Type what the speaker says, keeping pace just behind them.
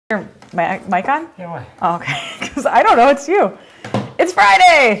mic on? Yeah, why? Oh, okay, because I don't know, it's you. It's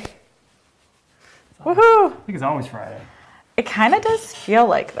Friday! Woohoo! I think it's always Friday. It kind of does feel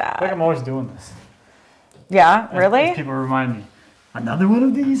like that. I feel like I'm always doing this. Yeah, really? As people remind me, another one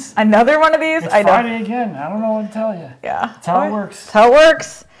of these? Another one of these? It's I know. Friday again. I don't know what to tell you. Yeah. That's how it works. That's how it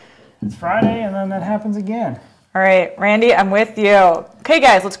works. It's Friday, and then that happens again. All right, Randy, I'm with you. Okay,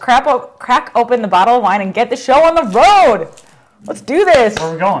 guys, let's crack open the bottle of wine and get the show on the road. Let's do this. Where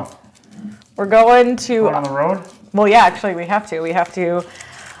are we going? We're going to... Going on the road? Well, yeah, actually, we have to. We have to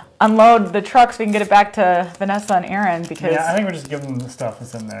unload the truck so we can get it back to Vanessa and Aaron because... Yeah, I think we're just giving them the stuff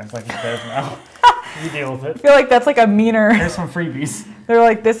that's in there. It's like it's theirs now. You deal with it. I feel like that's like a meaner... Here's some freebies. They're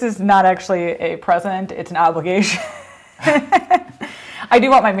like, this is not actually a present. It's an obligation. I do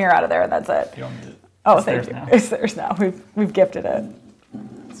want my mirror out of there, and that's it. You don't need it. Oh, it's thank you. Now. It's theirs now. We've gifted it.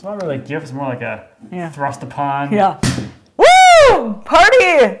 It's not really a gift. It's more like a thrust upon. Yeah. Woo!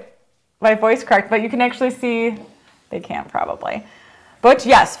 Party! My voice cracked, but you can actually see. They can't probably. But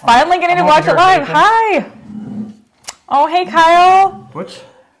yes, finally getting to watch it live. Hi! Oh, hey, Kyle. Butch?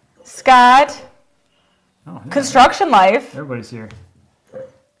 Scott. Oh, yeah. Construction life. Everybody's here.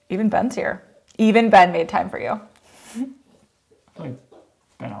 Even Ben's here. Even Ben made time for you. I feel like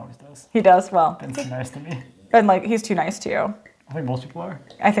Ben always does. He does? Well. Ben's too nice to me. Ben, like, he's too nice to you. I think most people are.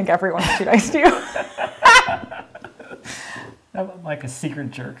 I think everyone's too nice to you. I'm like a secret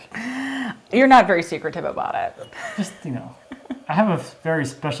jerk. You're not very secretive about it. Just, I have a very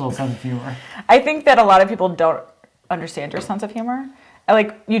special sense of humor. I think that a lot of people don't understand your sense of humor.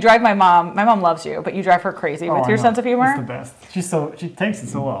 Like, you drive my mom loves you, but you drive her crazy with your sense of humor. It's the best. She takes it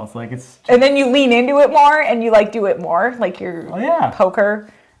so well. It's like and then you lean into it more and you like do it more, like you're poker,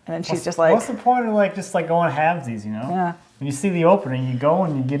 and then she's just like, what's the point of just going halvesies, Yeah. When you see the opening, you go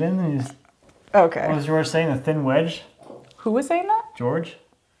and you get in and you just... Okay. What was George saying? The thin wedge? Who was saying that? George?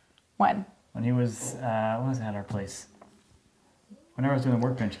 When? When he was, when was that at our place? Whenever I was doing the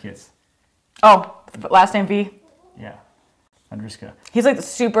workbench kits. Oh, last name V? Yeah. Andriska. He's like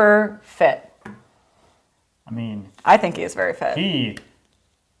super fit. I mean... I think he is very fit. He,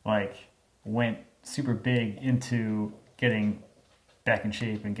 went super big into getting back in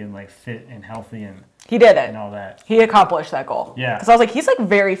shape and getting, fit and healthy and... He did it. And all that. He accomplished that goal. Yeah. Because I was like, he's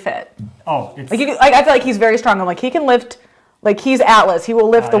very fit. Oh, it's... I feel like he's very strong. I'm like, he can lift... Like, he's Atlas. He will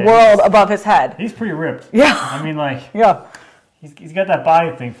lift the world above his head. He's pretty ripped. Yeah. I mean, Yeah. He's got that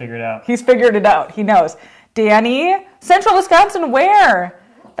body thing figured out. He's figured it out. He knows. Danny, Central Wisconsin, where?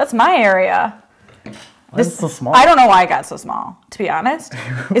 That's my area. Why is it so small? I don't know why it got so small, to be honest.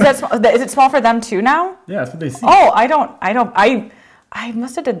 Is it small for them too now? Yeah, that's what they see. Oh, I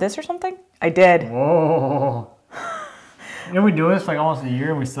must have did this or something. I did. Whoa. We do this for almost a year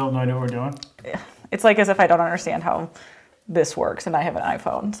and we still have no idea what we're doing. It's like as if I don't understand how this works and I have an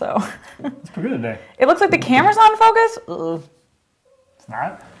iPhone, so. It's pretty good today. It looks like the camera's on focus. Ugh. It's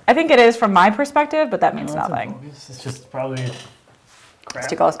not? I think it is from my perspective, but that means nothing. It's just probably crap. It's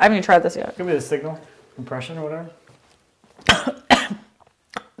too close. I haven't even tried this yet. Could be the signal compression or whatever.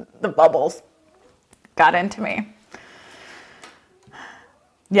 The bubbles got into me.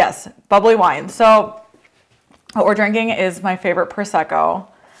 Yes, bubbly wine. So what we're drinking is my favorite Prosecco.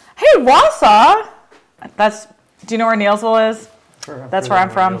 Hey, Wausau! Do you know where Neilsville is? That's where I'm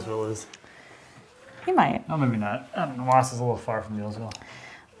from. Neilsville is. You might. Oh, maybe not. Wausau's a little far from Neilsville.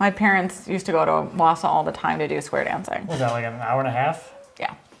 My parents used to go to Wausau all the time to do square dancing. Was that like an hour and a half?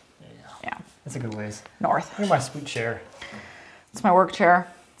 Yeah. Yeah. That's a good ways. North. Look at my sweet chair. It's my work chair.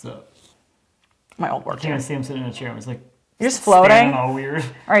 What's up? My old work chair. I can't see him sitting in a chair. It's like you're just floating. All weird.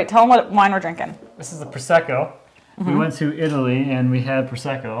 All right, tell them what wine we're drinking. This is the Prosecco. We went to Italy and we had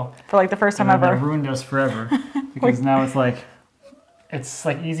Prosecco. For the first time ever. That ruined us forever because now it's like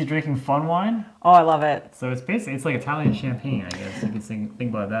easy drinking fun wine. Oh, I love it. So it's like Italian champagne, I guess. You can think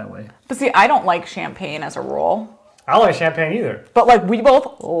about it that way. But see, I don't like champagne as a rule. I don't like champagne either. But we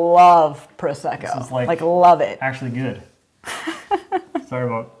both love Prosecco. This is love it. Actually good. Sorry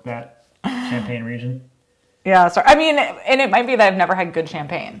about that champagne region. Yeah, sorry. I mean, and it might be that I've never had good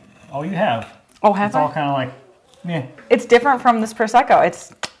champagne. Oh, you have. Oh, have It's I? all kind of yeah. It's different from this Prosecco.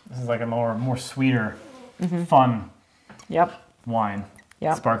 This is like a more sweeter, fun wine.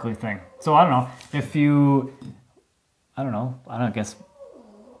 Yep. Sparkly thing. So I don't know if you, I don't know what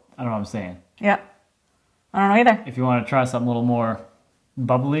I'm saying. Yeah. I don't know either. If you want to try something a little more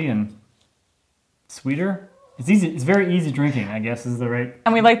bubbly and sweeter, it's easy. It's very easy drinking, I guess is the right.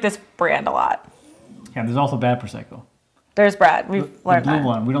 And we like this brand a lot. Yeah, there's also bad Prosecco. There's Brad. We've learned the blue that.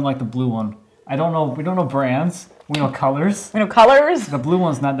 one. We don't like the blue one. I don't know. We don't know brands. We know colors. We know colors. The blue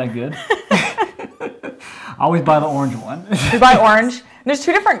one's not that good. Always buy the orange one. We buy orange. There's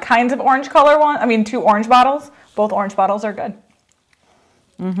two different kinds of orange color one. I mean, two orange bottles. Both orange bottles are good.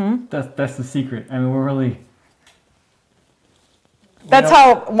 That's the secret. I mean, we're really... That's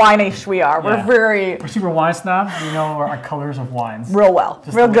how wine-ish we are. Yeah. We're super wine snobs. We know our colors of wines. Real well.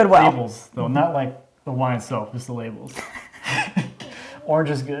 Just real good well. Labels, though. Not like the wine itself, just the labels. Orange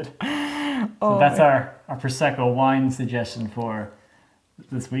is good. So that's our Prosecco wine suggestion for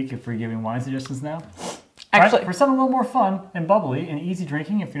this week, if we're giving wine suggestions now. Actually, for something a little more fun and bubbly and easy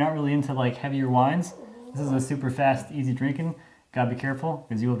drinking, if you're not really into like heavier wines, this is a super fast, easy drinking. Gotta be careful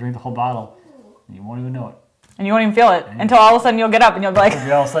because you will drink the whole bottle and you won't even know it. And you won't even feel it until all of a sudden you'll get up and you'll be like...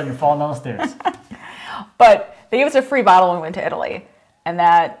 all of a sudden you're falling down the stairs. But they gave us a free bottle when we went to Italy. And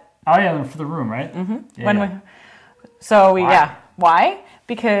that... Oh yeah, for the room, right? Mm-hmm. Yeah. Why?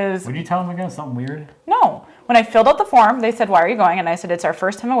 Because... Would you tell them again something weird? No. When I filled out the form, they said, why are you going? And I said, it's our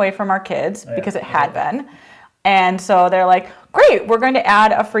first time away from our kids, because it had been. And so they're like, great, we're going to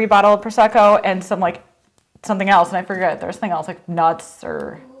add a free bottle of Prosecco and something else. And I forget, there's something else, like nuts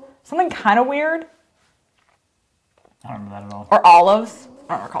or something kind of weird. I don't remember that at all. Or olives.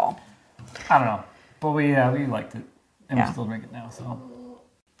 I don't recall. I don't know. But we liked it. And we still drink it now, so.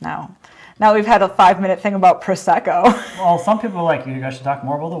 Now we've had a 5-minute thing about Prosecco. Well, some people are like, you guys should talk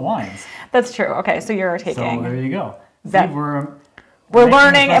more about the wines. That's true. Okay, so you're taking... So there you go. We're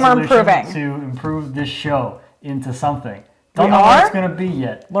learning and we're improving. To improve this show into something. Don't know what it's going to be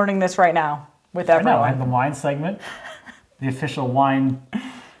yet. Learning this right now with everyone. I have the wine segment. The official wine.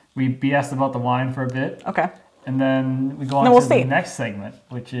 We BS'd about the wine for a bit. Okay. And then we go on to the next segment,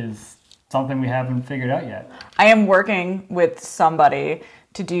 which is something we haven't figured out yet. I am working with somebody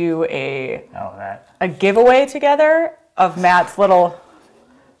to do a giveaway together of Matt's little...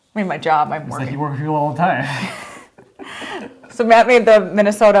 my job, I'm working. It's like you work with people all the time. So Matt made the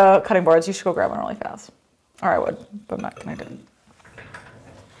Minnesota cutting boards. You should go grab one really fast. Or I would, but I'm not connected.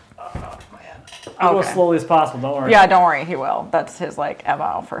 Oh, man. I'll go as slowly as possible, don't worry. Yeah, don't worry, he will. That's his,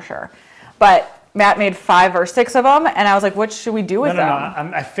 MO for sure. But Matt made 5 or 6 of them, and I was like, what should we do with them?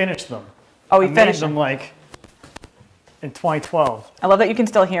 No, I finished them. Oh, you finished them, in 2012. I love that you can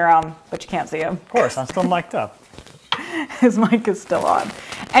still hear him, but you can't see him. Of course, I'm still mic'd up. His mic is still on.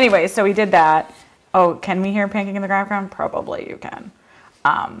 Anyway, so we did that. Oh, can we hear Pancake in the background? Probably you can.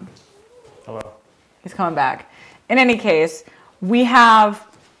 Hello. He's coming back. In any case, we have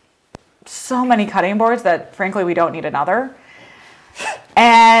so many cutting boards that, frankly, we don't need another.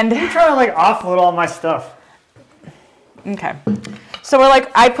 And you're trying to offload all my stuff. Okay. So we're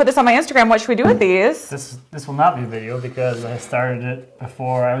like, I put this on my Instagram. What should we do with these? This will not be a video because I started it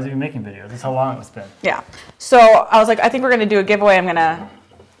before I was even making videos. That's how long it's been. Yeah. So I was like, I think we're going to do a giveaway.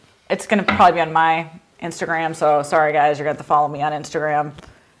 It's going to probably be on my Instagram. So sorry, guys. You're going to have to follow me on Instagram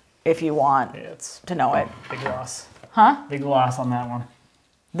if you want to know it. Big loss. Huh? Big loss on that one.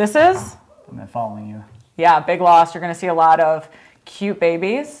 This is? And then following you. Yeah, big loss. You're going to see a lot of cute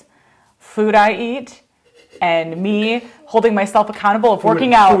babies, food I eat, and me holding myself accountable of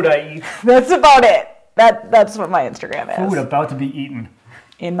working out. Food I eat. That's about it. That's what my Instagram is. Food about to be eaten.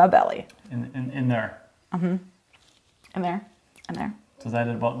 In my belly. In there. Mm-hmm. In there. So as I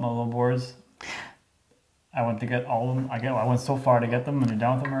did about my little boards, I went to get all of them. I went so far to get them, and you're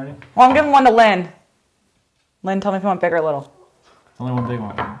done with them already? Well, I'm giving one to Lynn. Lynn, tell me if you want big or little. It's only one big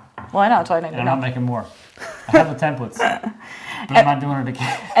one. Well, I know. That's all I need to know. I'm not making more. I have the templates, but I'm not doing it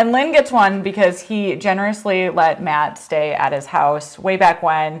again. And Lynn gets one because he generously let Matt stay at his house way back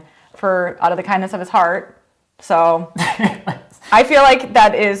when out of the kindness of his heart. So I feel like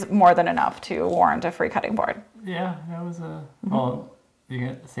that is more than enough to warrant a free cutting board. Yeah, that was well, you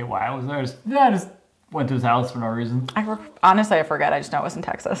can say why I was there. I just went to his house for no reason. Honestly, I forget. I just know it was in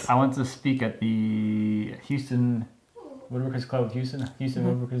Texas. I went to speak at the Houston Woodworkers Club of Houston.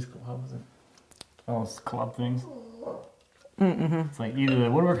 Woodworkers Club, how was it? Oh, it's club things. Mm-hmm. It's like either the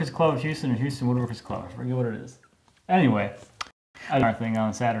Woodworkers Club of Houston or Houston Woodworkers Club. I forget what it is. Anyway, I did our thing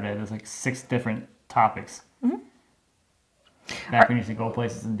on Saturday. There's 6 different topics. Mm-hmm. Back when you used to go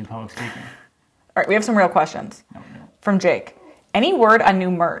places and do public speaking. All right, we have some real questions. No. From Jake. Any word on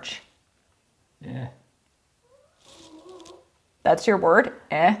new merch? Yeah. That's your word?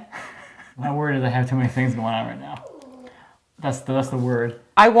 My word is I have too many things going on right now. That's the word.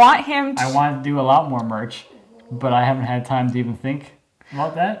 I want him to... I want to do a lot more merch, but I haven't had time to even think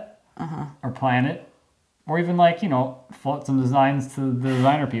about that or plan it. Or even float some designs to the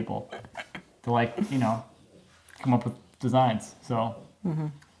designer people to come up with designs. So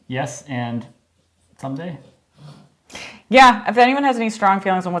yes, and someday. Yeah, if anyone has any strong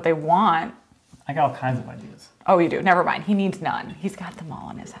feelings on what they want. I got all kinds of ideas. Oh, you do? Never mind. He needs none. He's got them all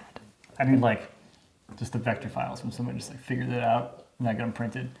in his head. I need just the vector files from somebody just figured it out and I get them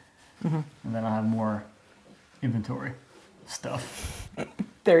printed. And then I'll have more inventory stuff.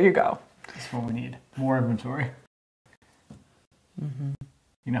 There you go. That's what we need. More inventory.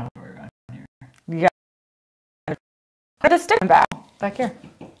 You know how around here. Yeah. Put a stick back here.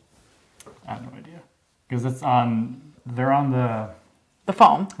 I have no idea. Because it's on, they're on the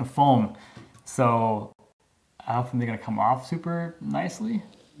foam. The foam. So I don't think they're going to come off super nicely.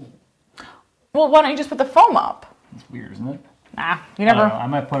 Well, why don't you just put the foam up? It's weird, isn't it? Nah, you never. I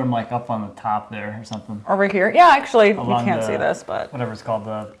might put them like up on the top there or something. Over here? Yeah, actually, you Along can't see this, but. Whatever it's called,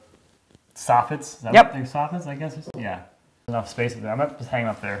 the soffits. Is that Yep. what they're soffits, I guess? Yeah. Enough space up there. I might just hang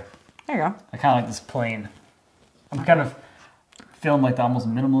them up there. There you go. I kind of like this plane. I'm kind of feeling like the almost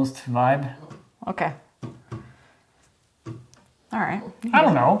minimalist vibe. Okay. All right. I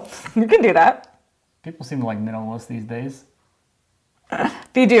don't know. You can do that. People seem to like minimalist these days.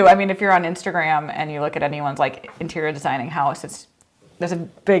 They do. I mean, if you're on Instagram and you look at anyone's like interior designing house, there's a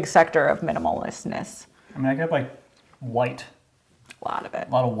big sector of minimalistness. I mean, I got like white. A lot of it.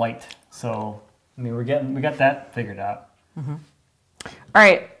 A lot of white. So, I mean, we got that figured out. All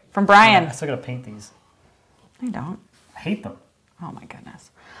right, from Brian. I still gotta paint these. I don't. I hate them. Oh my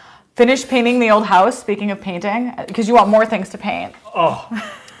goodness. Finish painting the old house, speaking of painting, because you want more things to paint. Oh,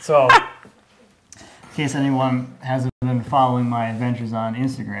 so in case anyone hasn't been following my adventures on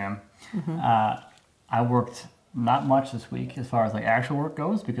Instagram, I worked not much this week as far as like actual work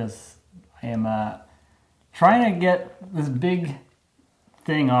goes because I am trying to get this big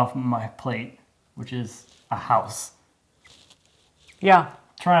thing off my plate, which is a house. Yeah.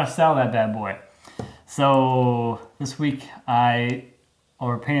 Trying to sell that bad boy. So this week I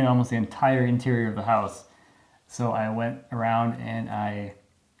painted almost the entire interior of the house. So I went around and I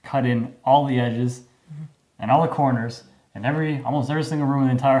cut in all the edges and all the corners and almost every single room in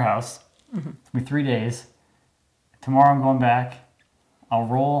the entire house. It took me 3 days. Tomorrow I'm going back. I'll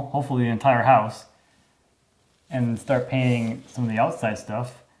roll hopefully the entire house and start painting some of the outside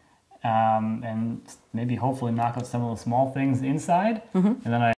stuff. And maybe hopefully knock out some of the small things inside. And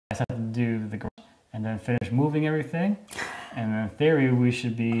then I just have to do the garage and then finish moving everything. And in theory, we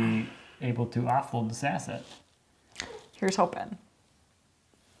should be able to offload this asset. Here's hoping.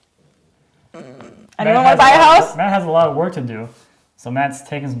 Anyone want to buy a house? Matt has a lot of work to do. So Matt's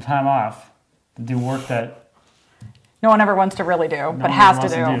taking some time off to do work that no one ever wants to really do, no but one has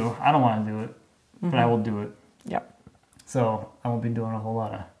to wants do. I don't want to do it, but I will do it. Yep. So I won't be doing a whole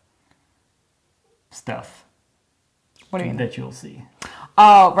lot of stuff. What do you mean? That you'll see.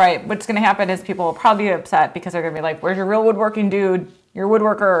 Oh, right. What's going to happen is people will probably be upset because they're going to be like, where's your real woodworking dude? You're a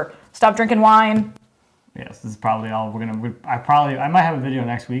woodworker. Stop drinking wine. Yes, this is probably all we're going to... I might have a video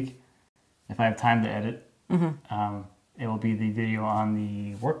next week if I have time to edit. It will be the video on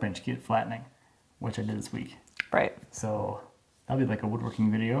the workbench kit flattening, which I did this week. Right. So that'll be like a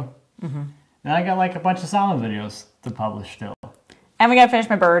woodworking video. Then I got like a bunch of solid videos to publish still. And we got to finish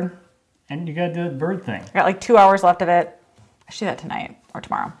my bird. And you got to do the bird thing. I got like 2 hours left of it. I should do that tonight or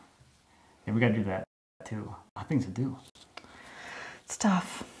tomorrow. Yeah, we got to do that too. A lot of things to do. It's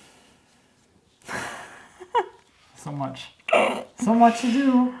tough. So much. So much to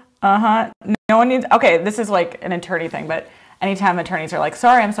do. No one needs... Okay, this is like an attorney thing, but anytime attorneys are like,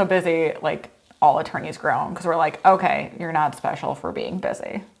 sorry, I'm so busy, like all attorneys groan because we're like, okay, you're not special for being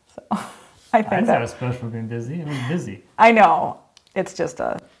busy. So I think I was special for being busy. I was busy. I know. It's just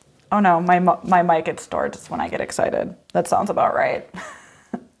a... Oh no, my mic gets stored just when I get excited. That sounds about right.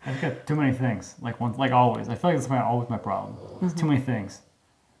 I've got too many things. Like always. I feel like that's always my problem. It's too many things.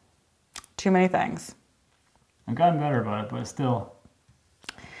 Too many things. I've gotten better about it, but it's still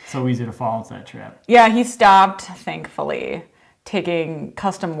so easy to fall into that trap. Yeah, he stopped, thankfully, taking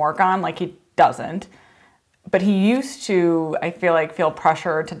custom work on. Like he doesn't. But he used to, I feel like, feel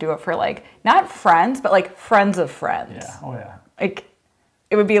pressure to do it for like, not friends, but like friends of friends. Yeah. Oh yeah. Like,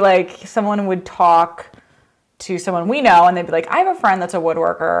 it would be like someone would talk to someone we know and they'd be like, I have a friend that's a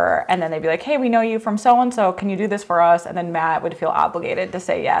woodworker. And then they'd be like, hey, we know you from so-and-so. Can you do this for us? And then Matt would feel obligated to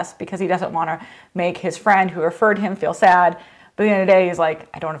say yes because he doesn't want to make his friend who referred him feel sad. But at the end of the day, he's like,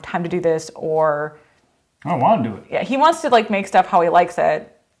 I don't have time to do this, or... I don't want to do it. Yeah, he wants to like make stuff how he likes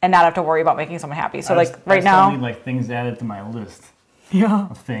it and not have to worry about making someone happy. So right now... I need like things added to my list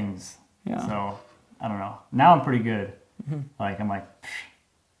of things. Yeah. So, I don't know. Now I'm pretty good. Like, I'm like...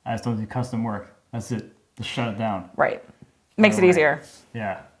 I just don't do custom work. That's it. Just shut it down. Right. Makes it easier.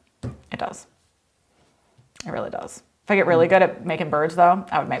 Yeah. It does. It really does. If I get really good at making birds, though,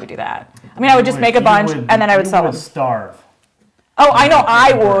 I would maybe do that. I mean, I would just make a bunch, and then I would sell them. You would starve. Oh, I know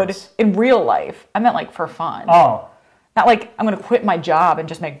I would in real life. I meant like for fun. Oh. Not like I'm going to quit my job and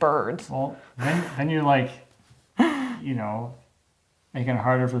just make birds. Well, then you're like, you know, making it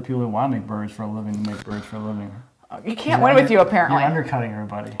harder for the people who want to make birds for a living to make birds for a living. You can't win with you, apparently. You're undercutting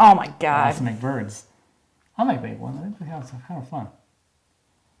everybody. Oh my Who god. wants to make birds. I might make one. I think it's kind of fun. I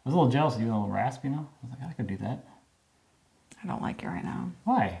was a little jealous of you, a little rasp, you know? I was like, I could do that. I don't like you right now.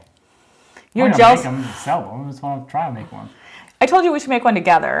 Why? You're I'm jealous. Make them and sell them. I just want to try to make one. I told you we should make one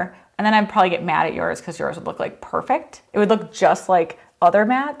together, and then I'd probably get mad at yours because yours would look like perfect. It would look just like other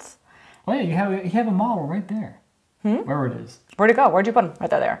mats. Oh yeah, you have a model right there. Wherever it is. Where'd it go? Where'd you put them? Right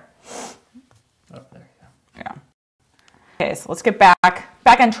there. Up there, yeah. Yeah. Okay, so let's get back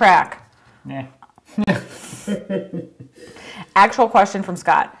on track. Yeah. Actual question from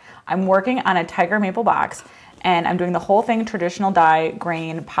Scott. I'm working on a tiger maple box, and I'm doing the whole thing traditional die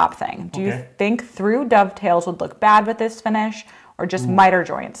grain pop thing. Do you think through dovetails would look bad with this finish, or just miter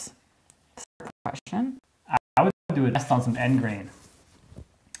joints? Question. I would do a test on some end grain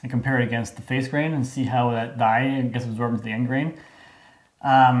and compare it against the face grain and see how that die gets absorbed into the end grain.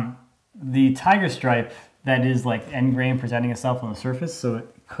 The tiger stripe, that is like end grain presenting itself on the surface, so it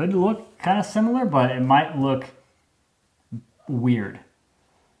could look kind of similar, but it might look weird.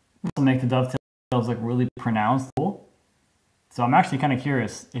 To make the dovetails look really pronounced. So I'm actually kind of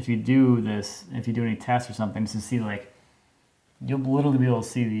curious if you do this, if you do any tests or something, to see like, you'll literally be able to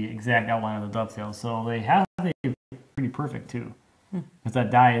see the exact outline of the dovetails. So they have to be pretty perfect too. Because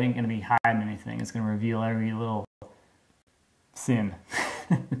that die ain't going to be hiding anything. It's going to reveal every little sin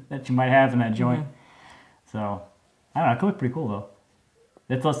that you might have in that joint. So, I don't know. It could look pretty cool though.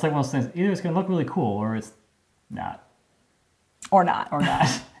 It's like one of those things. Either it's going to look really cool or it's not. Or not. Or not.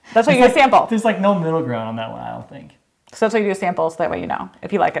 That's why you do a sample. There's like no middle ground on that one, I don't think. So that's why you do samples, that way you know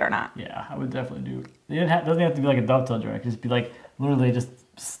if you like it or not. Yeah, I would definitely do it. It doesn't have to be like a dovetail joint. It could just be like literally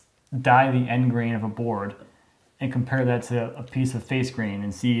just dye the end grain of a board and compare that to a piece of face grain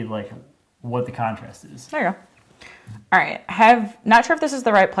and see like what the contrast is. There you go. All right. Not sure if this is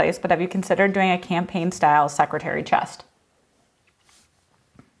the right place, but have you considered doing a campaign style secretary chest?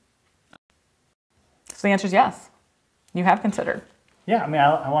 So the answer is yes. You have considered. Yeah, I mean,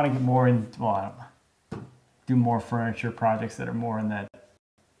 I want to get more in, well, I don't know, do more furniture projects that are more in that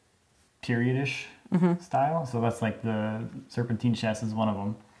period-ish style. So that's like the serpentine chest is one of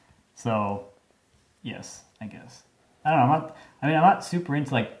them. So, yes, I guess. I don't know, I'm not super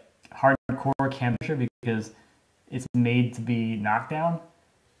into like hardcore camping because it's made to be knockdown,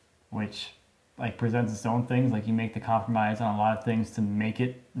 which like presents its own things. Like you make the compromise on a lot of things to make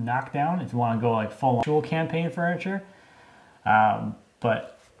it knockdown if you want to go like full actual campaign furniture.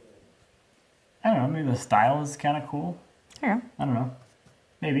 But I don't know, maybe the style is kind of cool. There you go. I don't know.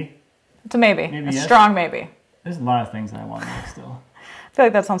 Maybe. It's a maybe. Maybe a yes. Strong maybe. There's a lot of things that I want to make still. I feel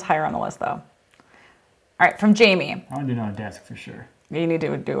like that sounds higher on the list though. All right, from Jamie. I want to do it on a desk for sure. You need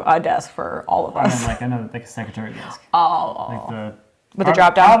to do a desk for all of us. I know like a secretary desk. Oh. Like with the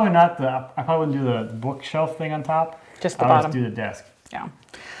drop down? Probably not I probably wouldn't do the bookshelf thing on top. Just the I bottom. would just do the desk. Yeah.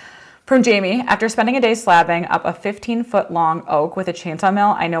 From Jamie, after spending a day slabbing up a 15-foot long oak with a chainsaw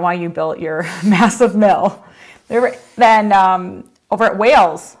mill, I know why you built your massive mill. Then over at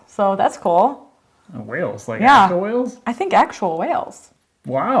Wales, so that's cool. Whales, like Yeah. actual whales? I think actual whales.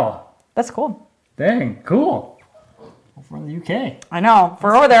 Wow. That's cool. Dang, cool. Over in the UK. I know.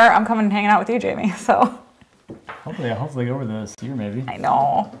 For over there, I'm coming and hanging out with you, Jamie. So Hopefully go over this year maybe. I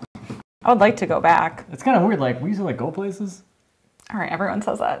know. I would like to go back. It's kind of weird. Like we used to like go places. All right, everyone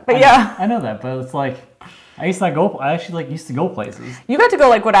says that, but yeah. I know that, but it's like I actually used to go places. You got to go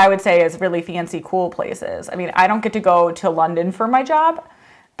like what I would say is really fancy, cool places. I mean, I don't get to go to London for my job,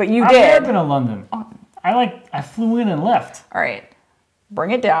 but you did. I've never been to London. Oh. I flew in and left. All right,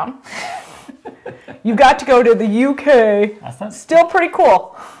 bring it down. You got to go to the UK. That's not still pretty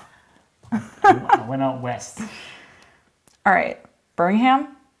cool. I went out west. All right,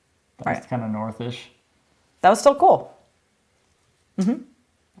 Birmingham. That was kind of northish. That was still cool. I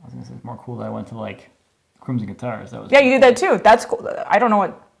was gonna say it's more cool that I went to like Crimson Guitars. That was you did that too. That's cool. I don't know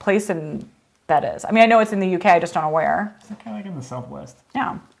what place that is. I mean, I know it's in the UK. I just don't know where. It's kind of like in the southwest.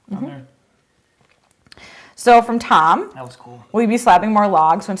 Yeah. Down there. So from Tom, that was cool. Will you be slabbing more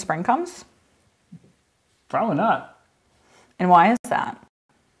logs when spring comes? Probably not. And why is that?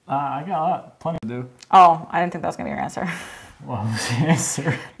 I got plenty to do. Oh, I didn't think that was gonna be your answer. What was the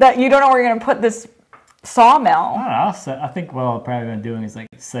answer? That you don't know where you're gonna put this sawmill. I don't know. I think what I'll probably be doing is like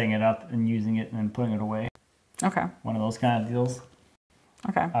setting it up and using it and then putting it away. Okay. One of those kind of deals.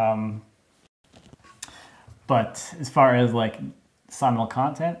 Okay. But as far as like sawmill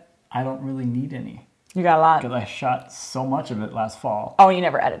content, I don't really need any. You got a lot. Because I shot so much of it last fall. Oh, you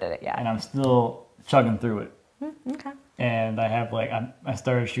never edited it yet. And I'm still chugging through it. Okay. And I have like, I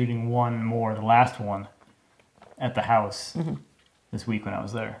started shooting one more, the last one, at the house. this week when I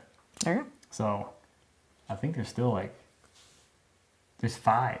was there. There you go. So I think there's still like, there's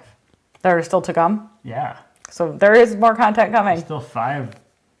 5. There are still to come. Yeah. So there is more content coming. There's still 5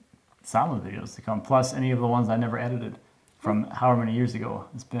 sawmill videos to come, plus any of the ones I never edited from however many years ago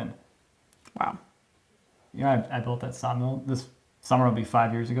it's been. Wow. You know, I built that sawmill. This summer will be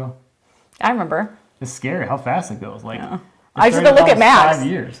 5 years ago. I remember. It's scary how fast it goes. Like, Yeah. I just had to look at Max. 5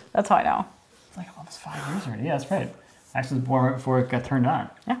 years. That's how I know. It's like almost 5 years already. Yeah, that's right. I actually was born right before it got turned on.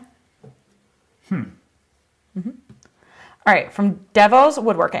 Yeah. All right, from Devo's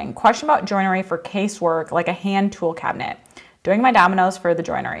Woodworking. Question about joinery for casework, like a hand tool cabinet. Doing my dominoes for the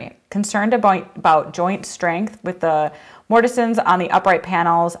joinery. Concerned about joint strength with the mortisons on the upright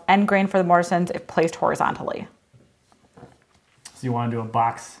panels, end grain for the mortisons if placed horizontally. So you want to do a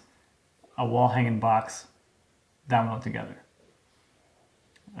box, a wall hanging box, domino together.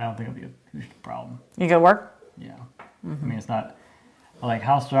 I don't think it'll be a huge problem. You good work? Yeah. I mean, it's not, like,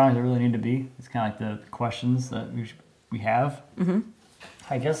 how strong does it really need to be? It's kind of like the questions that we have,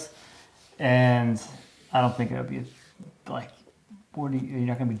 I guess. And I don't think it'll be, like, you're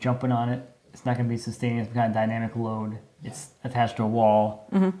not going to be jumping on it. It's not going to be sustaining some kind of dynamic load. It's attached to a wall.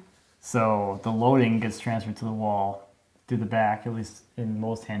 So the loading gets transferred to the wall through the back, at least in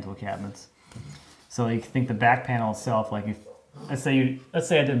most hand tool cabinets. So you think the back panel itself, like if, let's say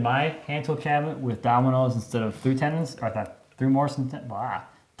I did my hand tool cabinet with dominoes instead of through tendons, or not through Morrison,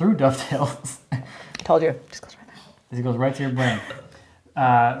 through dovetails. Told you. It just goes right there. It goes right to your brain.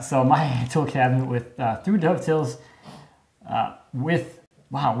 So my hand tool cabinet with through dovetails, with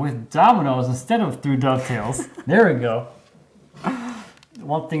dominoes instead of through dovetails. There we go.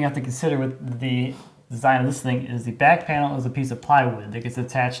 One thing you have to consider with the design of this thing is the back panel is a piece of plywood that gets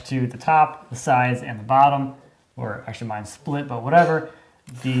attached to the top, the sides, and the bottom, or actually mine's split, but whatever.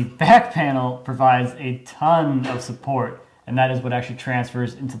 The back panel provides a ton of support, and that is what actually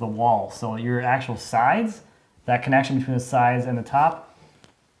transfers into the wall. So your actual sides, that connection between the sides and the top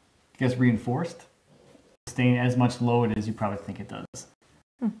gets reinforced, sustain as much load as you probably think it does.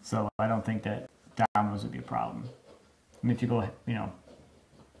 So I don't think that dominoes would be a problem. I mean, if you go,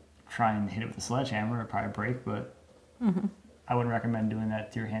 try and hit it with a sledgehammer, it'd probably break, but I wouldn't recommend doing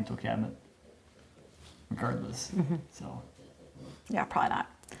that to your hand tool cabinet, regardless. So, yeah, probably not.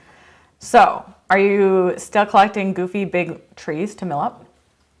 So, are you still collecting goofy big trees to mill up?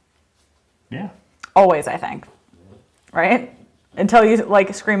 Yeah. Always, I think. Right? Until you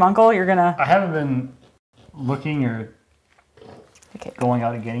like scream uncle, you're gonna. I haven't been looking or going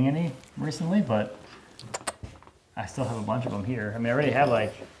out and getting any recently, but I still have a bunch of them here. I mean, I already have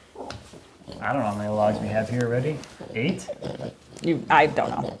like, I don't know how many logs we have here already. 8? I don't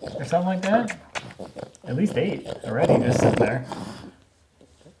know. Or something like that? At least 8 already just sitting there.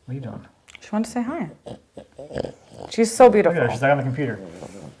 What are you doing? She wanted to say hi. She's so beautiful. Look at her, she's like on the computer.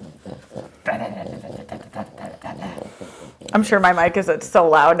 I'm sure my mic is so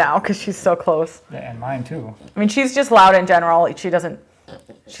loud now because she's so close. Yeah, and mine too. I mean, she's just loud in general. She doesn't,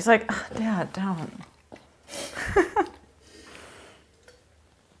 she's like, oh, Dad, don't.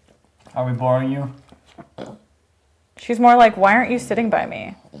 Are we boring you? She's more like, why aren't you sitting by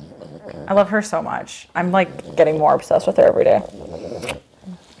me? I love her so much. I'm like getting more obsessed with her every day.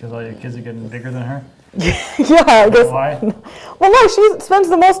 Because all your kids are getting bigger than her? Yeah, I guess. Why? Well, no, she spends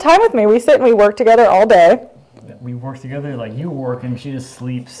the most time with me. We sit and we work together all day. We work together, like you work and she just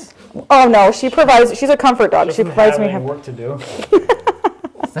sleeps. Oh no, she's a comfort dog. She provides me work to do.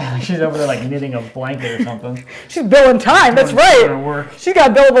 She's over there like knitting a blanket or something. She's billing time, that's right. Work. She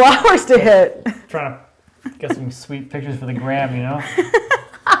got billable hours to hit. Trying to get some sweet pictures for the gram, you know?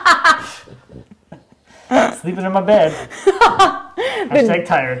 Sleeping in my bed. Hashtag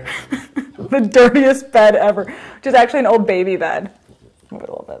tired. The dirtiest bed ever. Which is actually an old baby bed. Move it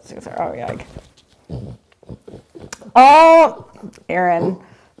a little bit. So you can see, oh, yeah. Oh, Erin.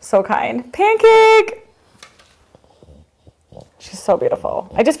 So kind. Pancake! She's so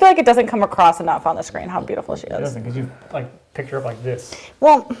beautiful. I just feel like it doesn't come across enough on the screen how beautiful she is. It doesn't, because you like picked her up like this.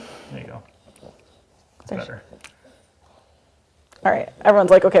 Well, there you go. That's better. All right.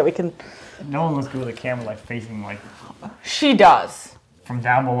 Everyone's like, okay, we can. No one looks good with a camera like facing like. She does. From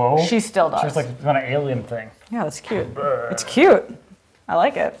down below. She still does. She's like some kind of alien thing. Yeah, that's cute. It's cute. I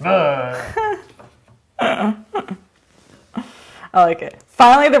like it. I like it.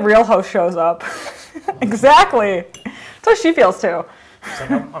 Finally, the real host shows up. Exactly. That's how she feels too. She's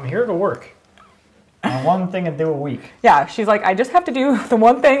like, I'm here to work. On one thing and do a week. Yeah, she's like, I just have to do the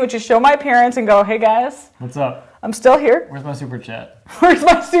one thing, which is show my parents and go, hey guys. What's up? I'm still here. Where's my super chat? Where's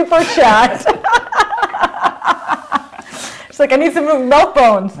my super chat? She's like, I need some milk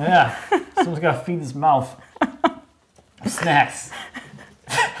bones. Yeah. Someone's got to feed this mouth. Snacks.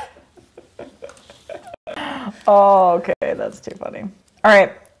 Oh, okay, that's too funny. All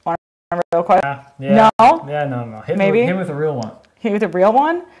right, want a real question? Yeah. No? Yeah, no. Maybe? Hit with a real one. Hit with a real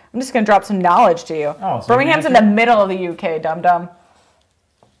one? I'm just going to drop some knowledge to you. Oh, so Birmingham's in the middle of the UK, dum-dum.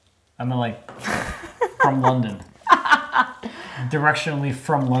 I'm like from London. Directionally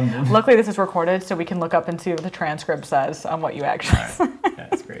from London. Luckily, this is recorded, so we can look up and see what the transcript says on what you actually said. Yeah,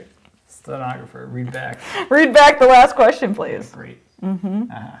 that's great. Stenographer, read back. Read back the last question, please. Great.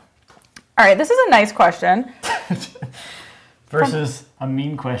 All right, this is a nice question. Versus a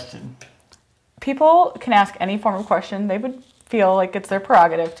mean question. People can ask any form of question they would feel like it's their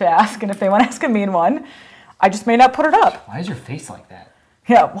prerogative to ask, and if they want to ask a mean one, I just may not put it up. Why is your face like that?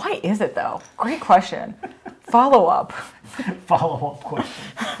 Yeah, why is it though? Great question. Follow up. Follow-up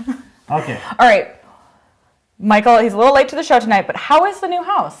question. Okay. All right. Michael, he's a little late to the show tonight, but how is the new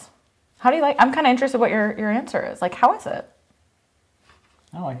house? How do you like? I'm kind of interested what your answer is. Like, how is it?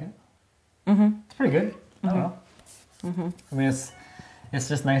 I like it. It's pretty good. I don't know. I mean, it's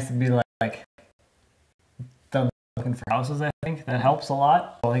just nice to be like done looking for houses. I think that helps a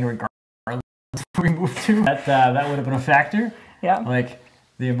lot. I think regardless of where we moved to, that would have been a factor. Yeah. Like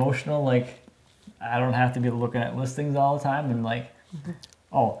the emotional, like I don't have to be looking at listings all the time and like,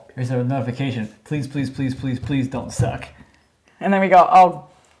 oh, here's a notification. Please, please, please, please, please don't suck. And then we go, oh,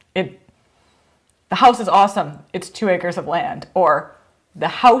 the house is awesome. It's 2 acres of land. Or the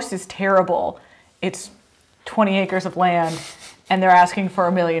house is terrible. It's 20 acres of land and they're asking for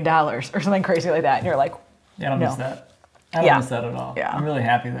 $1 million or something crazy like that. And you're like, yeah, I don't no. miss that. I don't miss that at all. Yeah. I'm really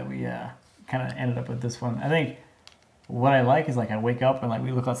happy that we kind of ended up with this one. I think what I like is like I wake up and like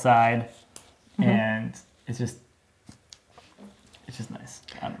we look outside and it's just nice.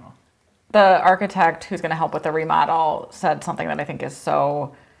 I don't know. The architect who's going to help with the remodel said something that I think is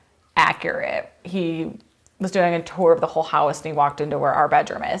so accurate. He was doing a tour of the whole house and he walked into where our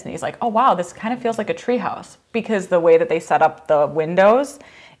bedroom is and he's like, oh wow, this kind of feels like a tree house because the way that they set up the windows,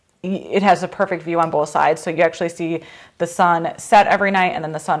 it has a perfect view on both sides. So you actually see the sun set every night and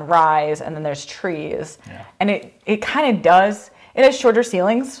then the sun rise and then there's trees. Yeah. And it kind of does, it has shorter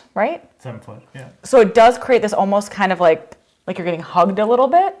ceilings, right? 7 foot, yeah. So it does create this almost kind of like you're getting hugged a little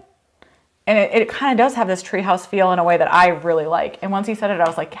bit. And it kind of does have this treehouse feel in a way that I really like. And once he said it, I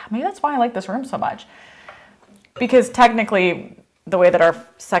was like, yeah, maybe that's why I like this room so much. Because technically, the way that our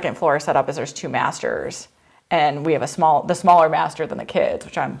second floor is set up is there's 2 masters. And we have the smaller master than the kids,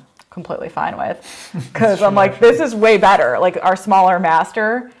 which I'm completely fine with. Because I'm like, this is way better. Like, our smaller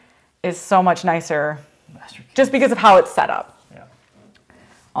master is so much nicer just because of how it's set up. Yeah.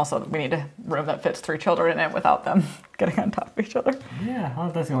 Also, we need a room that fits 3 children in it without them getting on top of each other. Yeah, well,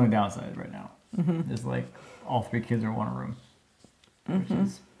 that's the only downside right now. Is like all 3 kids are in one room. Which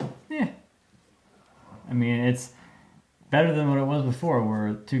is, yeah. I mean, it's better than what it was before,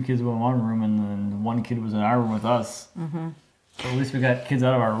 where 2 kids were in one room and then 1 kid was in our room with us. So at least we got kids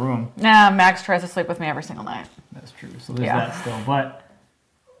out of our room. Nah, Max tries to sleep with me every single night. That's true. So there's that still. But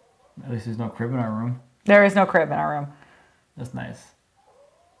at least there's no crib in our room. There is no crib in our room. That's nice.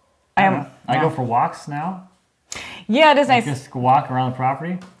 I go for walks now. Yeah, it is nice. Just walk around the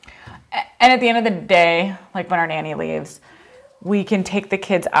property. And at the end of the day, like when our nanny leaves, we can take the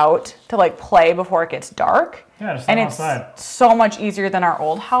kids out to like play before it gets dark. Yeah, just and outside. It's so much easier than our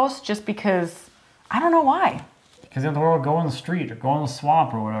old house just because, I don't know why. Because you have to go in the street or go in the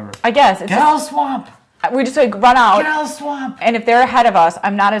swamp or whatever. I guess. It's Get out of the swamp! We just like run out. Get out of the swamp! And if they're ahead of us,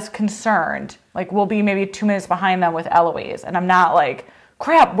 I'm not as concerned. Like we'll be maybe 2 minutes behind them with Eloise. And I'm not like,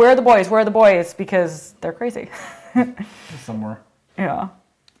 crap, where are the boys? Where are the boys? Because they're crazy. Somewhere. Yeah.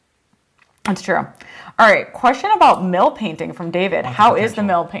 That's true. All right. Question about mill painting from David. How is the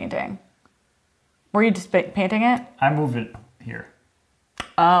mill painting? Were you just painting it? I moved it here.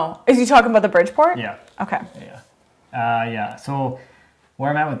 Oh. Is he talking about the Bridgeport? Yeah. Okay. Yeah. Yeah. So where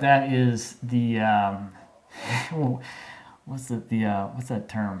I'm at with that is the what's that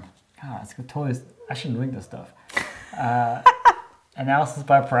term? God, it's totally. I shouldn't link this stuff. Analysis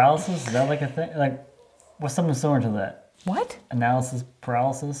by paralysis, is that like a thing? Like, what's something similar to that? What? Analysis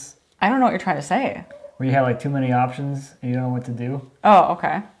paralysis? I don't know what you're trying to say. Where you have like too many options and you don't know what to do? Oh,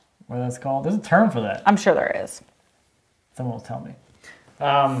 okay. What that's called? There's a term for that. I'm sure there is. Someone will tell me.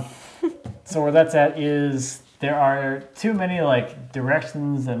 So where that's at is there are too many like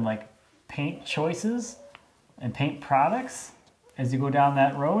directions and like paint choices and paint products as you go down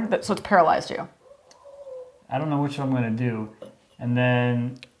that road. So it's paralyzed you. I don't know which one I'm going to do. And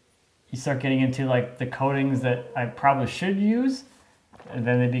then you start getting into like the coatings that I probably should use, and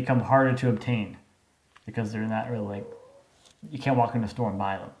then they become harder to obtain because they're not really like, you can't walk in the store and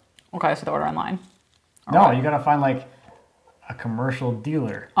buy them. Okay, so they order online. No, you got to find like a commercial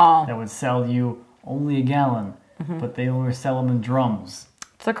dealer Oh. that would sell you only a gallon, but they only sell them in drums.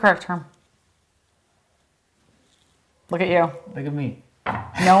 It's the correct term. Look at you. Look at me.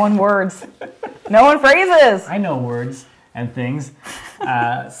 Knowing words. Knowing phrases. I know words and things.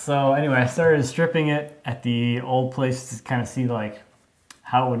 So anyway, I started stripping it at the old place to kind of see like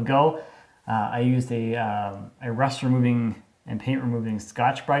how it would go. I used a rust removing and paint removing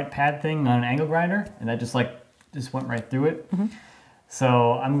Scotch-Brite pad thing on an angle grinder, and that just went right through it.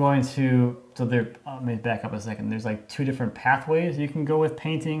 So I'm going to, let me back up a second. There's like 2 different pathways you can go with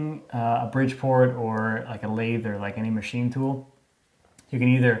painting a Bridgeport or like a lathe or like any machine tool. You can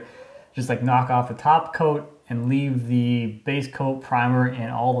either just like knock off the top coat and leave the base coat, primer, and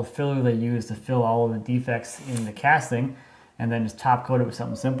all the filler they use to fill all of the defects in the casting, and then just top coat it with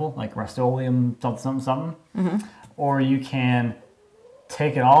something simple like Rust-Oleum, something. Or you can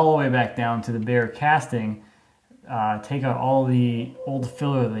take it all the way back down to the bare casting, take out all the old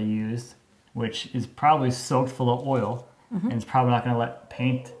filler they used, which is probably soaked full of oil, and it's probably not going to let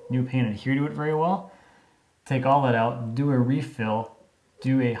new paint adhere to it very well. Take all that out, do a refill,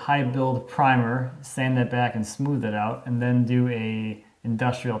 do a high build primer, sand that back and smooth it out, and then do a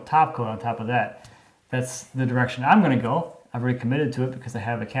industrial top coat on top of that. That's the direction I'm going to go. I've already committed to it because I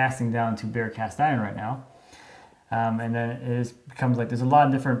have a casting down to bare cast iron right now. And then becomes like there's a lot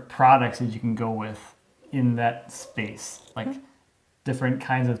of different products that you can go with in that space. Like different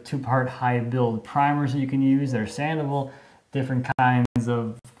kinds of 2-part high build primers that you can use that are sandable, different kinds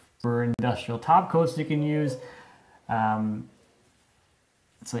of for industrial top coats you can use.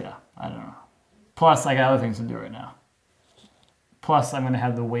 So yeah, I don't know. Plus I got other things to do right now. Plus I'm going to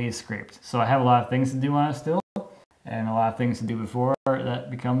have the ways scraped. So I have a lot of things to do on it still, and a lot of things to do before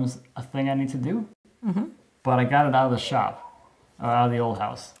that becomes a thing I need to do. But I got it out of the shop. Out of the old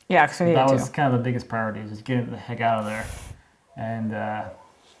house. Yeah, because we needed to. That was kind of the biggest priority, just getting the heck out of there. And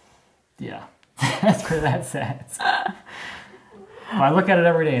yeah, that's where that's at. Well, I look at it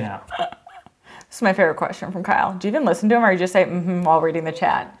every day now. This is my favorite question from Kyle. Do you even listen to him, or you just say while reading the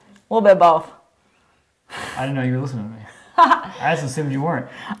chat? A little bit of both. I didn't know you were listening to me. I just assumed you weren't.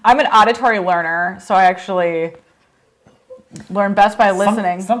 I'm an auditory learner, so I actually learn best by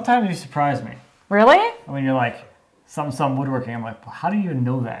listening. Sometimes you surprise me. Really? I mean, you're like, some woodworking. I'm like, well, how do you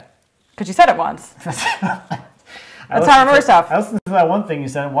know that? Because you said it once. That's how I remember stuff. I listened to that one thing you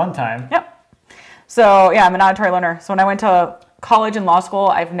said at one time. Yep. So yeah, I'm an auditory learner. So when I went to college and law school,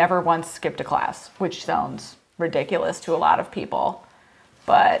 I've never once skipped a class, which sounds ridiculous to a lot of people.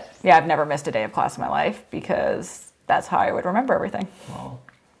 But yeah, I've never missed a day of class in my life because that's how I would remember everything. Well,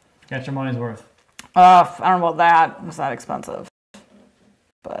 got your money's worth. I don't know about that. It's not expensive.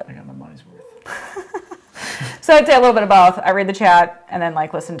 But I got my money's worth. So I'd say a little bit of both. I read the chat and then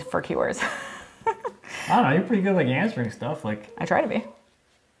like listen for keywords. I don't know. You're pretty good like answering stuff. Like I try to be.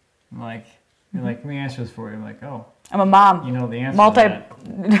 Like you're like, let me answer this for you. I'm like, oh. I'm a mom. You know the answer.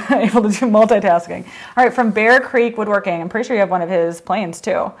 Able to do multitasking. All right, from Bear Creek Woodworking. I'm pretty sure you have one of his planes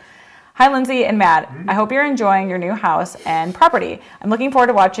too. Hi, Lindsay and Matt. I hope you're enjoying your new house and property. I'm looking forward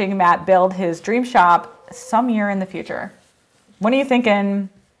to watching Matt build his dream shop some year in the future. When are you thinking?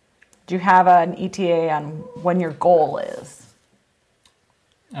 Do you have an ETA on when your goal is?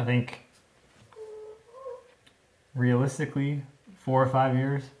 I think realistically 4 or 5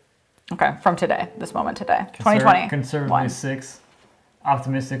 years. Okay, from today, this moment today. 2020. Conservatively 6.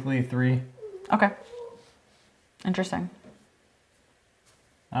 Optimistically 3. Okay. Interesting.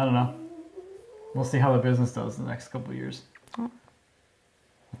 I don't know. We'll see how the business does in the next couple of years.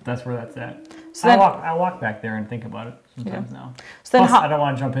 That's where that's at. So I walk back there and think about it sometimes now. So then Plus, I don't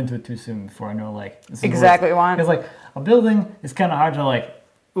want to jump into it too soon before I know like this is exactly what you want. Because like a building is kind of hard to like,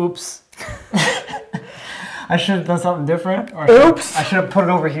 oops. I should have done something different. Or oops. I should have put it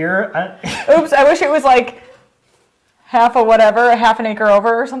over here. Oops. I wish it was like half an acre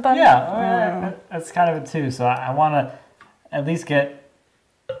over or something. Yeah, that's kind of it too. So I want to at least get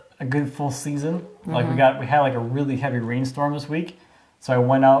a good full season. Like we had like a really heavy rainstorm this week. So I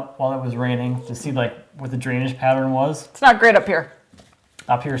went out while it was raining to see like what the drainage pattern was. It's not great up here.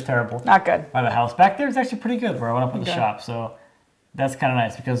 Up here is terrible. Not good. By the house. Back there it's actually pretty good where I went up with the shop. So that's kind of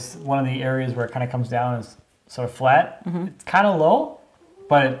nice because one of the areas where it kind of comes down is sort of flat. It's kind of low,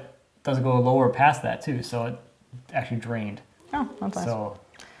 but it doesn't go lower past that too. So it actually drained. Oh, that's nice. So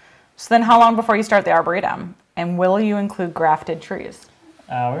then how long before you start the Arboretum? And will you include grafted trees?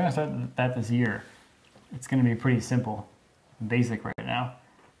 We're going to start that this year. It's going to be pretty simple. Basic right now,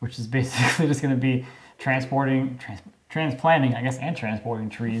 which is basically just going to be transplanting, I guess, and transporting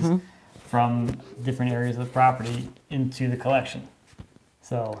trees from different areas of the property into the collection.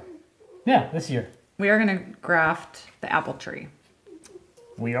 So, yeah, this year. We are going to graft the apple tree.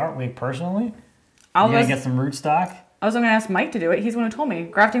 We personally? I You gotta get some rootstock? was going to ask Mike to do it. He's the one who told me.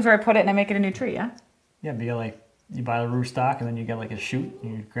 Grafting's where I put it and I make it a new tree, yeah? Yeah, but you buy the rootstock and then you get like a shoot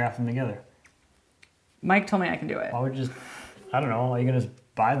and you graft them together. Mike told me I can do it. Why would you just, I don't know, are you gonna just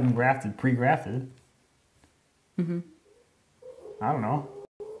buy them grafted, pre-grafted? Mm-hmm. I don't know.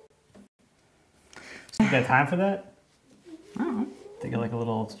 You got time for that? I don't know. They get like a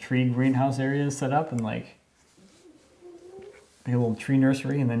little tree greenhouse area set up and like a little tree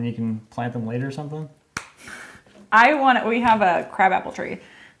nursery and then you can plant them later or something? We have a crabapple tree.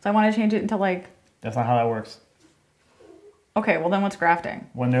 So I want to change it into like... That's not how that works. Okay, well then what's grafting?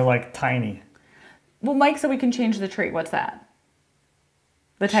 When they're like tiny. Well, Mike said we can change the tree. What's that?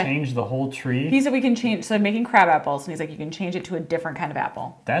 Change the whole tree? He said we can change... So I'm making crab apples, and he's like, you can change it to a different kind of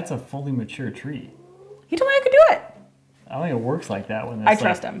apple. That's a fully mature tree. He told me I could do it. I don't think it works like that when I it's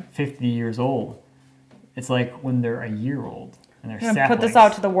trust like him. 50 years old. It's like when they're a year old and they're I'm going to saplings. put this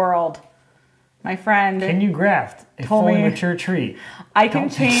out to the world. My friend... Can you graft a told fully me mature tree? I can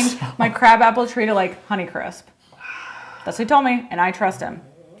change my crabapple tree to like Honeycrisp. That's what he told me, and I trust him.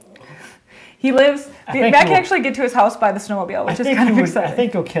 He lives... I can actually get to his house by the snowmobile, which is kind of exciting. I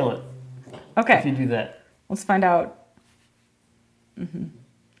think you'll kill it. Okay. If you do that. Let's find out.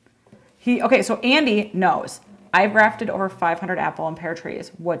 Okay, so Andy knows. I've grafted over 500 apple and pear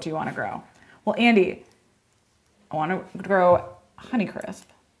trees. What do you want to grow? Well, Andy, I want to grow Honeycrisp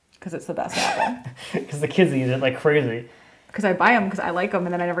because it's the best apple. Because the kids eat it like crazy. Because I buy them because I like them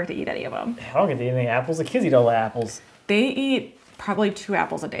and then I never get to eat any of them. I don't get to eat any apples. The kids eat all the apples. They eat probably 2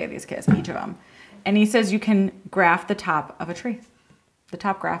 apples a day, these kids, each of them. And he says you can graft the top of a tree. The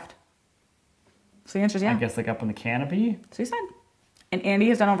top graft. So the answer is yeah. I guess like up in the canopy. So he said. And Andy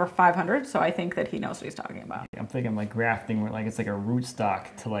has done over 500, so I think that he knows what he's talking about. I'm thinking like grafting where like it's like a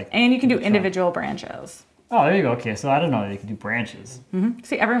rootstock to like... And you can do individual branches. Oh, there you go. Okay, so I don't know that you can do branches. Mm-hmm.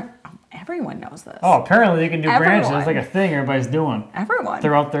 See, everyone knows this. Oh, apparently you can do branches. It's like a thing everybody's doing. Everyone.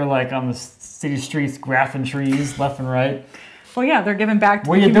 They're out there like on the city streets grafting trees left and right. Well, yeah, they're giving back to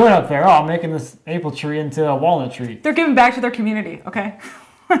What are you doing out there? Oh, I'm making this maple tree into a walnut tree. They're giving back to their community, okay?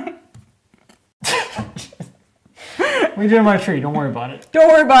 What are you doing to my tree? Don't worry about it. Don't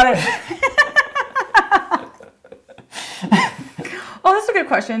worry about it. Oh, that's a good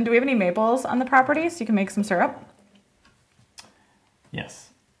question. Do we have any maples on the property so you can make some syrup? Yes.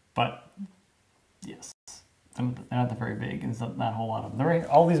 But, yes. They're not very big. It's not a whole lot of them.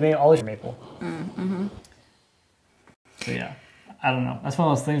 All these are maple. Mm-hmm. So, yeah. I don't know. That's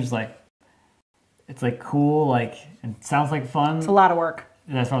one of those things like, it's like cool, like, it sounds like fun. It's a lot of work.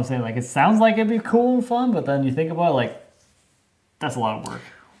 That's what I'm saying. Like, it sounds like it'd be cool and fun, but then you think about it, like, that's a lot of work.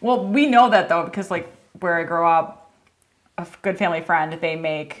 Well, we know that, though, because, like, where I grew up, a good family friend, they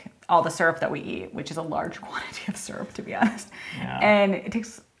make all the syrup that we eat, which is a large quantity of syrup, to be honest. Yeah. And it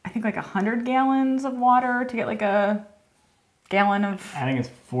takes, I think, like 100 gallons of water to get, like, a gallon of... I think it's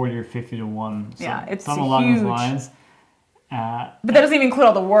 40 or 50 to 1. So yeah, it's something huge. along those lines. But that doesn't even include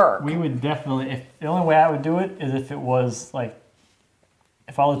all the work. We would definitely... The only way I would do it is if it was, like,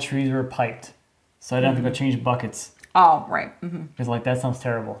 if all the trees were piped. So I'd have to go change buckets. Oh, right. Because, like, that sounds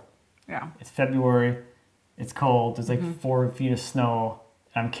terrible. Yeah. It's February. It's cold. There's, like, 4 feet of snow.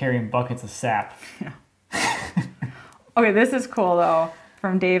 And I'm carrying buckets of sap. Yeah. Okay, this is cool, though,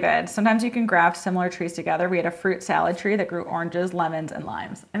 from David. Sometimes you can graft similar trees together. We had a fruit salad tree that grew oranges, lemons, and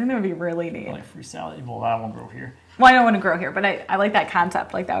limes. I think that would be really neat. I like fruit salad. Well, that won't grow here. Well, I don't want to grow here, but I like that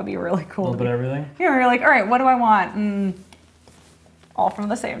concept. Like, that would be really cool. A little bit of everything? Yeah, you're like, all right, what do I want? All from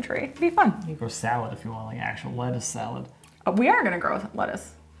the same tree. It'd be fun. You can grow salad if you want, like actual lettuce salad. We are going to grow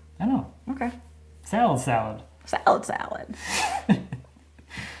lettuce. I know. Okay. Salad. Salad. You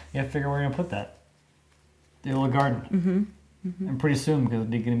have to figure out where you're going to put that. The little garden. And pretty soon, because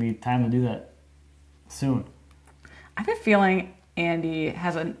there's going to be time to do that. Soon. I have a feeling Andy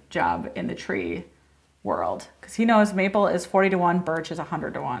has a job in the tree world. Because he knows maple is 40 to 1, birch is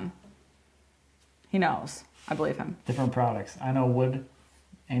 100 to 1. He knows. I believe him. Different products. I know wood,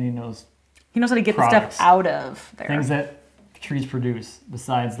 and he knows how to get products. the stuff out of there. Things that trees produce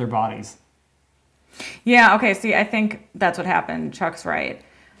besides their bodies. Yeah, okay, see, I think that's what happened. Chuck's right.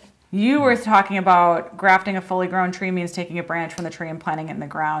 You were talking about grafting a fully grown tree means taking a branch from the tree and planting it in the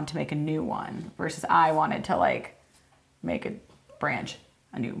ground to make a new one, versus I wanted to, like, make a branch,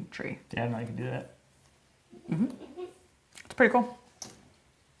 a new tree. Yeah, I know you can do that. It's pretty cool.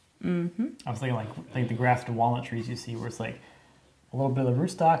 I was thinking like the grafted walnut trees you see where it's like a little bit of the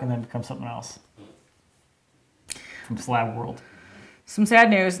rootstock and then becomes something else. From Slab World. Some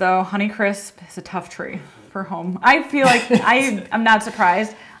sad news though, Honeycrisp is a tough tree for home. I feel like I'm not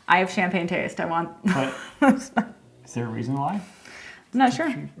surprised. I have champagne taste. I want. But is there a reason why? I'm not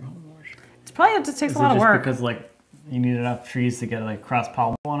sure. It's probably it just takes a lot of work. Because like you need enough trees to get like cross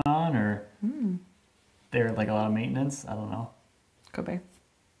pollen going on, or they're like a lot of maintenance. I don't know. Could be.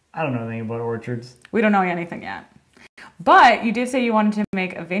 I don't know anything about orchards. We don't know anything yet. But you did say you wanted to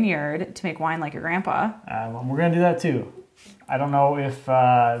make a vineyard to make wine like your grandpa. We're gonna do that too. I don't know if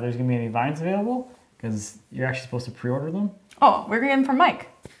there's gonna be any vines available because you're actually supposed to pre-order them. Oh, we're getting from Mike.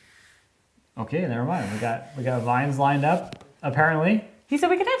 Okay, never mind. We got vines lined up. Apparently. He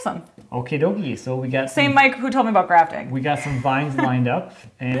said we could have some. Okie dokie. So we got same Mike who told me about grafting. We got some vines lined up,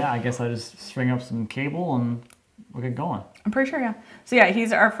 and yeah, I guess I'll just string up some cable and we'll get going. I'm pretty sure, yeah. So yeah,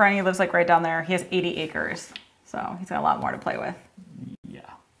 he's our friend. He lives like right down there. He has 80 acres, so he's got a lot more to play with. Yeah,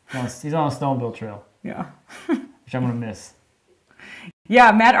 he's on a snowmobile trail. Yeah, which I'm gonna miss.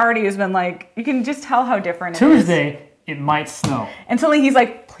 Yeah, Matt already has been like, you can just tell how different it is. Tuesday, it might snow. Until he's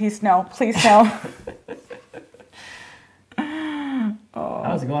like, please snow, please snow. Oh.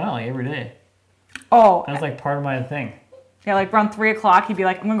 I was going out like every day. Oh. That was like part of my thing. Yeah, like around 3 o'clock, he'd be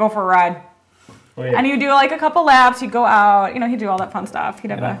like, I'm going to go for a ride. Oh, yeah. And he'd do like a couple laps, he'd go out, he'd do all that fun stuff.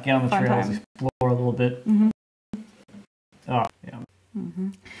 He'd have a get on the fun trails, time. explore a little bit. Mm-hmm. Oh, yeah. Mm-hmm.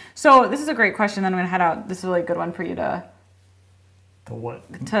 So this is a great question, then I'm going to head out. This is a really good one for you to... To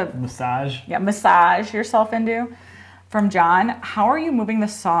what? To massage? Yeah, massage yourself into. From John, how are you moving the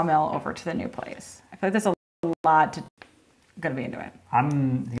sawmill over to the new place? I feel like there's a lot to... Going to be into it.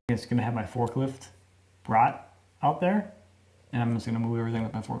 I'm just going to have my forklift brought out there, and I'm just going to move everything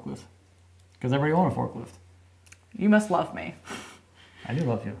with my forklift. Because I already own a forklift. You must love me. I do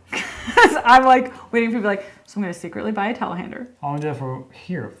love you. I'm like waiting for people like, so I'm going to secretly buy a telehandler. How am I going to do that for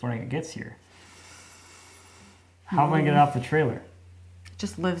here, when it gets here? How am I going to get it off the trailer? It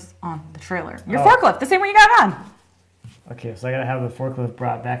just lives on the trailer. Your forklift, the same one you got on. Okay, so I got to have the forklift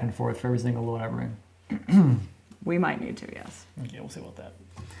brought back and forth for every single load I bring. We might need to, yes. Okay, we'll see about that.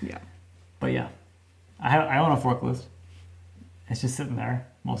 Yeah. But yeah, I own a forklift. It's just sitting there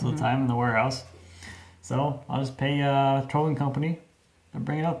most of the time in the warehouse. So I'll just pay a towing company to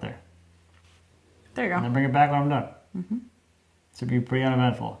bring it out there. There you go. And then bring it back when I'm done. Mm-hmm. Should be pretty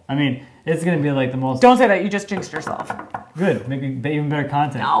uneventful. I mean, it's going to be like the most... Don't say that. You just jinxed yourself. Good. Make even better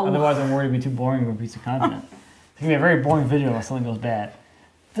content. No. Otherwise, I'm worried it'd be too boring of a piece of content. It's going to be a very boring video unless something goes bad.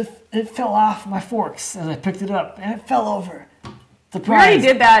 It fell off my forks as I picked it up, and it fell over. Surprise. We already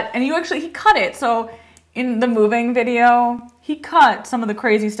did that, and he cut it. So in the moving video, he cut some of the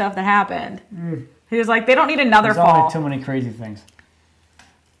crazy stuff that happened. He was like, they don't need another fall. There's only too many crazy things.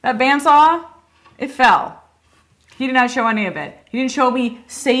 That bandsaw, it fell. He did not show any of it. He didn't show me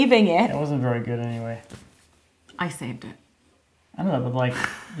saving it. It wasn't very good anyway. I saved it. I know, but like,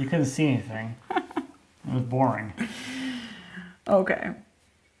 you couldn't see anything. It was boring. Okay.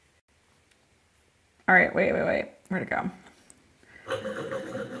 All right, wait. Where'd it go?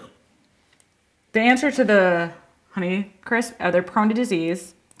 The answer to the Honey Crisp, they're prone to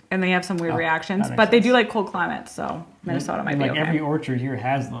disease, and they have some weird reactions, but they do like cold climates, so Minnesota might be okay. Every orchard here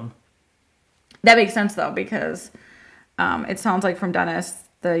has them. That makes sense, though, because it sounds like from Dennis,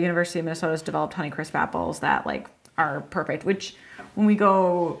 the University of Minnesota has developed Honey Crisp apples that like are perfect, which when we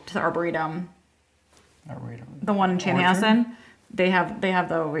go to the Arboretum, the one in Chanhassen, they have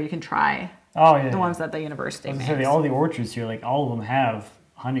the where you can try the ones that the university makes. All the orchards here, like all of them have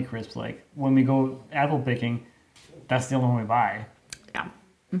Honey Crisps. Like when we go apple picking, that's the only one we buy. Yeah.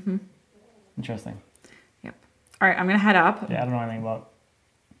 Mm-hmm. Interesting. Yep. All right, I'm gonna head up. Yeah, I don't know anything about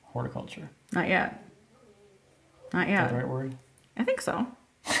horticulture. Not yet. Is that the right word? I think so.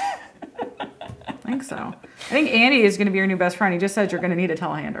 I think Andy is going to be your new best friend. He just said you're going to need a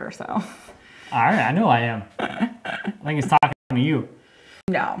telehandler, so. All right, I know I am. I think he's talking to you.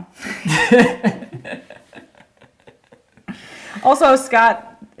 No. Also,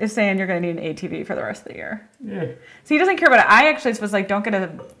 Scott is saying you're going to need an ATV for the rest of the year. Yeah. So he doesn't care about it. I actually was like, don't get a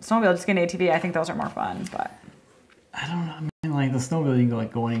snowmobile, just get an ATV. I think those are more fun, but. I don't know. I mean, like the snowmobile, you can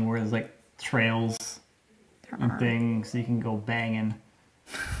go anywhere. There's like trails and things, so you can go banging.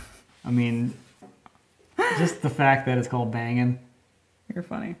 I mean, just the fact that it's called banging. You're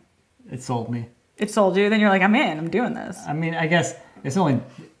funny. It sold me. It sold you? Then you're like, I'm in. I'm doing this. I mean, I guess it's only,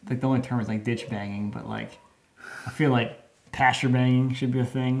 like the only term is like ditch banging, but like, I feel like pasture banging should be a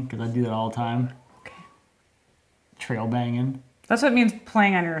thing, because I do that all the time. Okay. Trail banging. That's what it means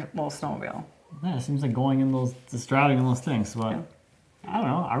playing on your little snowmobile. Yeah, it seems like going in those, just driving in those things, but yeah. I don't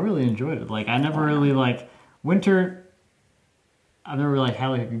know. I really enjoyed it. Like, I never really, like, winter, I've never really had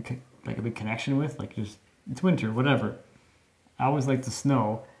like a big connection with. Like, just, it's winter, whatever. I always like the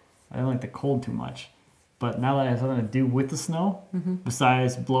snow. I don't like the cold too much. But now that I have something to do with the snow,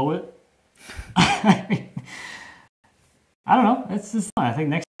 besides blow it, I don't know. It's just fun. I think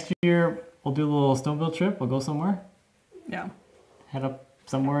next year we'll do a little snowmobile trip. We'll go somewhere. Yeah. Head up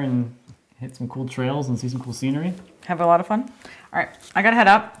somewhere and hit some cool trails and see some cool scenery. Have a lot of fun. All right, I gotta head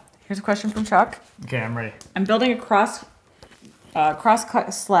up. Here's a question from Chuck. Okay, I'm ready. I'm building a cross-cut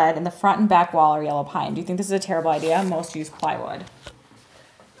sled, and the front and back wall are yellow pine. Do you think this is a terrible idea? Most use plywood.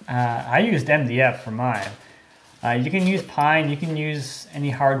 I used MDF for mine. You can use pine. You can use any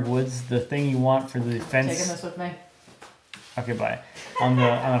hardwoods. The thing you want for the fence. Taking this with me. Okay, bye. On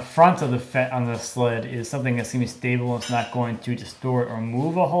the front of the on the sled is something that's gonna be stable. And it's not going to distort or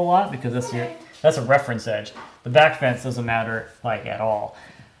move a whole lot because that's a reference edge. The back fence doesn't matter like at all.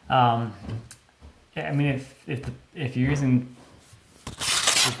 I mean, if you're using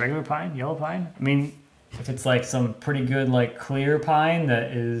just regular pine, yellow pine, I mean, if it's like some pretty good like clear pine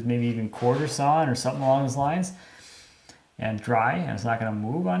that is maybe even quarter sawn or something along those lines, and dry and it's not gonna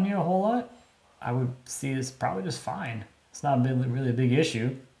move on you a whole lot, I would see this probably just fine. It's not really a big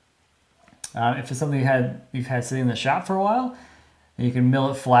issue. If it's something you've had sitting in the shop for a while, and you can mill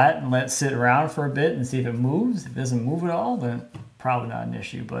it flat and let it sit around for a bit and see if it moves. If it doesn't move at all, then probably not an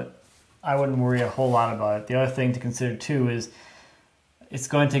issue, but I wouldn't worry a whole lot about it. The other thing to consider too is it's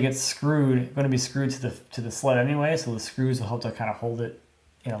going to be screwed to the sled anyway, so the screws will help to kind of hold it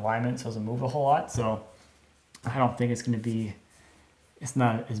in alignment so it doesn't move a whole lot. So I don't think it's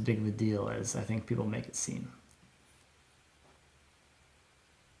not as big of a deal as I think people make it seem.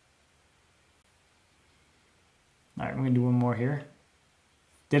 All right, we're gonna do one more here.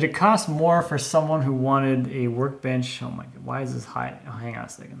 Did it cost more for someone who wanted a workbench? Oh my God, why is this high? Oh, hang on a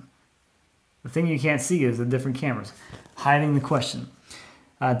second. The thing you can't see is the different cameras. Hiding the question.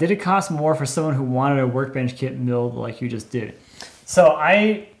 Did it cost more for someone who wanted a workbench kit milled like you just did? So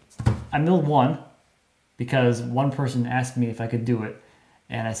I milled one because one person asked me if I could do it.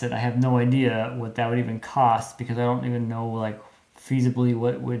 And I said, I have no idea what that would even cost because I don't even know like feasibly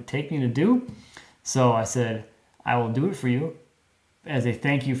what it would take me to do. So I said, I will do it for you as a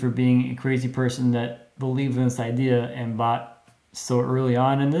thank you for being a crazy person that believed in this idea and bought so early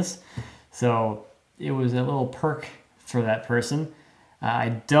on in this. So it was a little perk for that person. I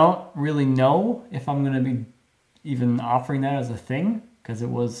don't really know if I'm going to be even offering that as a thing because it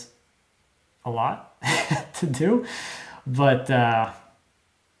was a lot to do. But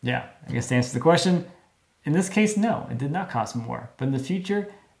yeah, I guess to answer the question, in this case, no, it did not cost more. But in the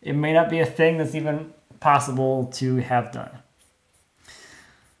future, it may not be a thing that's even possible to have done.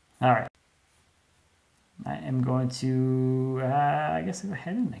 All right. I am going to, I guess I'll go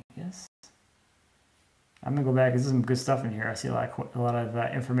ahead and I'm going to go back. There's some good stuff in here. I see a lot of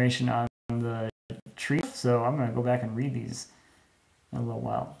information on the tree. So I'm going to go back and read these in a little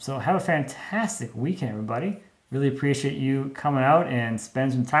while. So have a fantastic weekend, everybody. Really appreciate you coming out and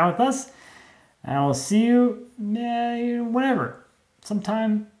spending some time with us. And I will see you whenever.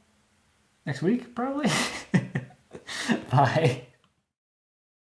 Sometime next week, probably. Bye.